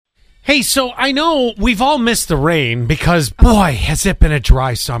Hey, so I know we've all missed the rain because, boy, has it been a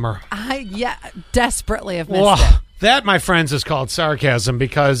dry summer. I desperately have missed it. That, my friends, is called sarcasm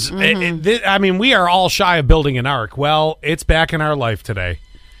because, we are all shy of building an ark. Well, it's back in our life today.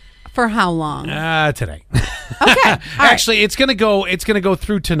 For how long? Today. Okay. Actually, it's gonna go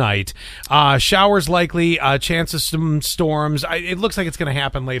through tonight. Showers likely, chance of some storms. It looks like it's gonna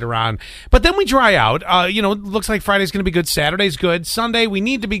happen later on, but then we dry out. It looks like Friday's gonna be good. Saturday's good. Sunday we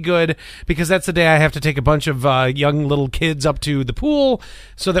need to be good because that's the day I have to take a bunch of young little kids up to the pool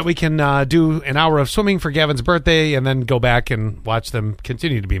so that we can do an hour of swimming for Gavin's birthday and then go back and watch them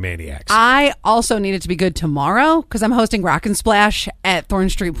continue to be maniacs. I also need it to be good tomorrow because I'm hosting Rock and Splash at Thorn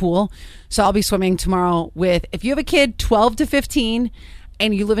Street Pool. So I'll be swimming tomorrow with, if you have a kid 12 to 15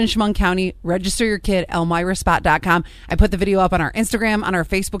 and you live in Chemung County, register your kid, elmiraspot.com. I put the video up on our Instagram, on our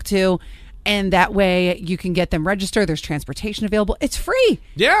Facebook too. And that way you can get them registered. There's transportation available. It's free.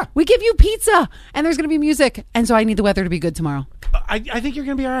 Yeah. We give you pizza and there's going to be music. And so I need the weather to be good tomorrow. I think you're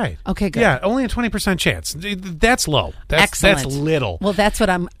going to be all right. Okay, good. Yeah, only a 20% chance. That's low. Excellent. That's little. Well, that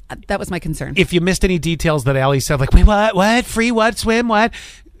was my concern. If you missed any details that Allie said, like, wait, what? Free what? Swim what?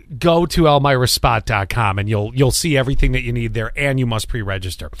 Go to elmiraspot.com and you'll see everything that you need there, and you must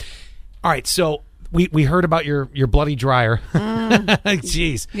pre-register. All right, so we heard about your bloody dryer.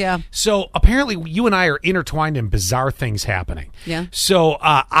 Jeez. Yeah. So apparently you and I are intertwined in bizarre things happening. Yeah. So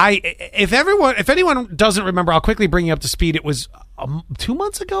if anyone doesn't remember, I'll quickly bring you up to speed. It was 2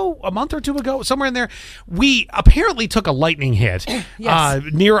 months ago, a month or two ago, somewhere in there. We apparently took a lightning hit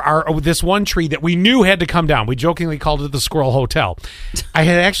near this one tree that we knew had to come down. We jokingly called it the Squirrel Hotel. I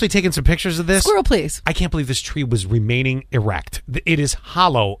had actually taken some pictures of this. Squirrel, please. I can't believe this tree was remaining erect. It is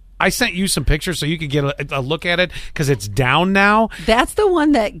hollow. I sent you some pictures so you could get a look at it because it's down now. That's the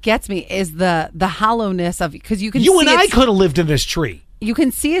one that gets me is the hollowness of, because you can You and I could have lived in this tree. You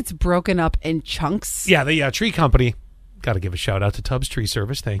can see it's broken up in chunks. Yeah, the tree company. Got to give a shout out to Tubbs Tree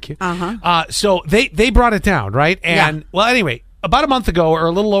Service. Thank you. Uh-huh. So they brought it down, right? And well, anyway, about a month ago or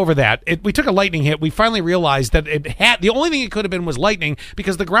a little over that, we took a lightning hit. We finally realized that the only thing it could have been was lightning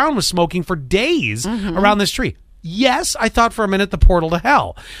because the ground was smoking for days around this tree. Yes, I thought for a minute the portal to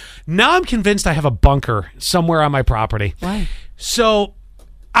hell. Now I'm convinced I have a bunker somewhere on my property. Why? So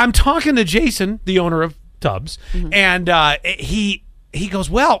I'm talking to Jason, the owner of Tubbs, and he goes,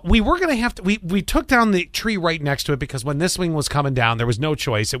 well, we were going to have to, we took down the tree right next to it because when this wing was coming down, there was no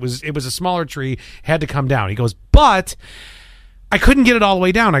choice. It was a smaller tree, had to come down. He goes, but I couldn't get it all the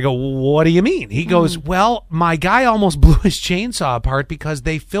way down. I go, what do you mean? He goes, well, my guy almost blew his chainsaw apart because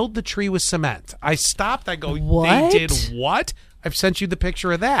they filled the tree with cement. I stopped. I go, what? They did what? I've sent you the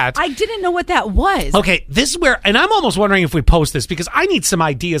picture of that. I didn't know what that was. Okay, this is where, and I'm almost wondering if we post this because I need some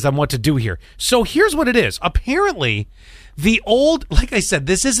ideas on what to do here. So here's what it is. Apparently, the old, like I said,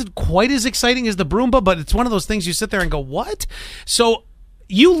 this isn't quite as exciting as the Broomba, but it's one of those things you sit there and go, what? So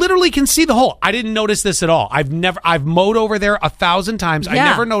you literally can see the hole. I didn't notice this at all. I've mowed over there 1,000 times. Yeah. I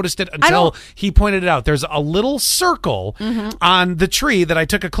never noticed it until he pointed it out. There's a little circle on the tree that I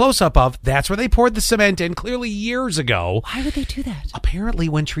took a close-up of. That's where they poured the cement in clearly years ago. Why would they do that? Apparently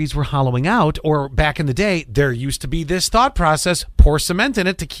when trees were hollowing out, or back in the day, there used to be this thought process, pour cement in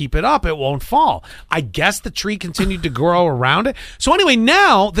it to keep it up. It won't fall. I guess the tree continued to grow around it. So anyway,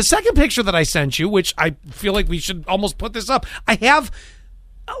 now, the second picture that I sent you, which I feel like we should almost put this up, I have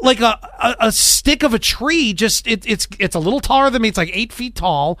like a stick of a tree. Just it's a little taller than me. It's like 8 feet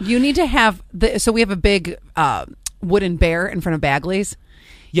tall. You need to have so we have a big wooden bear in front of Bagley's.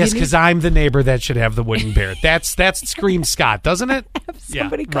 Yes, because I'm the neighbor that should have the wooden bear. That's Scream Scott, doesn't it? Have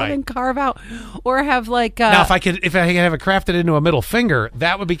somebody come and carve out, or have like now if I could have it crafted into a middle finger,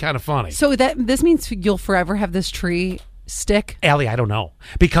 that would be kind of funny. So this means you'll forever have this tree stick? Allie, I don't know,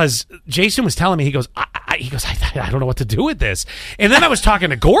 because Jason was telling me, he goes, I don't know what to do with this. And then I was talking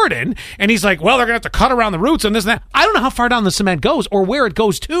to Gordon, and he's like, well, they're going to have to cut around the roots and this and that. I don't know how far down the cement goes or where it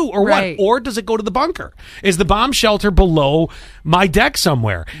goes to or what. Or does it go to the bunker? Is the bomb shelter below my deck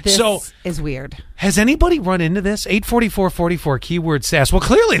somewhere? This is weird. Has anybody run into this? 844-44, keyword sass. Well,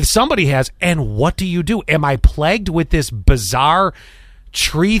 clearly somebody has. And what do you do? Am I plagued with this bizarre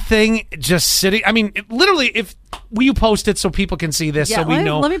tree thing just sitting? I mean, literally, will you post it so people can see this so we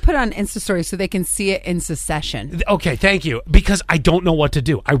know? Let me put it on Insta Story so they can see it in succession. Okay, thank you. Because I don't know what to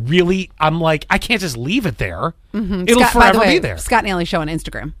do. I'm like, I can't just leave it there. It'll forever be there. Scott and Allie Show on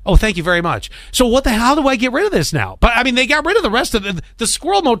Instagram. Oh, thank you very much. So what the hell do I get rid of this now? But I mean, they got rid of the rest of the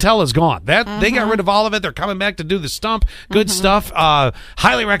Squirrel Motel is gone. They got rid of all of it. They're coming back to do the stump. Good stuff.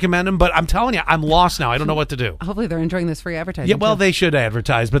 Highly recommend them. But I'm telling you, I'm lost now. I don't know what to do. Hopefully they're enjoying this free advertising. Yeah, well, they should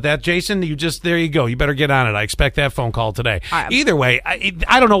advertise. But that, Jason, there you go. You better get on it. I expect expect that phone call today. All right. Either way,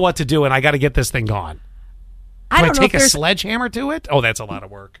 I don't know what to do, and I got to get this thing gone. Do I don't know take if a there's- sledgehammer to it? Oh, that's a lot of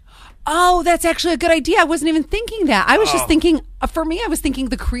work. Oh, that's actually a good idea. I wasn't even thinking that. I was just thinking, for me, I was thinking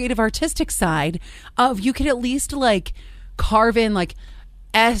the creative artistic side of you could at least like carve in like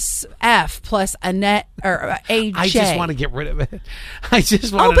SF plus a net or AJ. I just want to get rid of it. I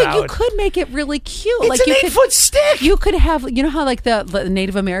just want Oh, it but out. you could make it really cute. It's like an you 8-foot stick. You could have, you know how like the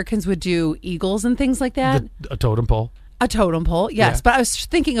Native Americans would do eagles and things like that? A totem pole. A totem pole, yes. Yeah. But I was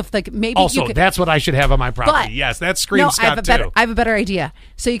thinking of like maybe Also, you could, that's what I should have on my property. But- Yes, that screams I have Scott a better, too. I have a better idea.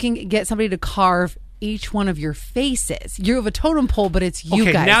 So you can get somebody to carve each one of your faces. You have a totem pole, but it's you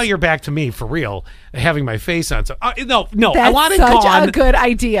Okay, guys. now you're back to me for real, having my face on. So no, I That's want it such gone. a good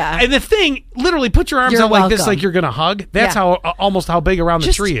idea. And the thing, literally, put your arms You're out like this, welcome. like you're gonna hug. That's Yeah. how almost how big around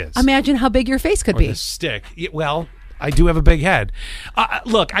Just the tree is. imagine how big your face could Or be. the stick. Well, I do have a big head.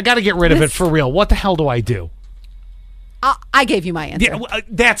 Look, I got to get rid of it This- for real. What the hell do I do? I gave you my answer. Yeah,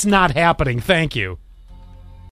 that's not happening. Thank you.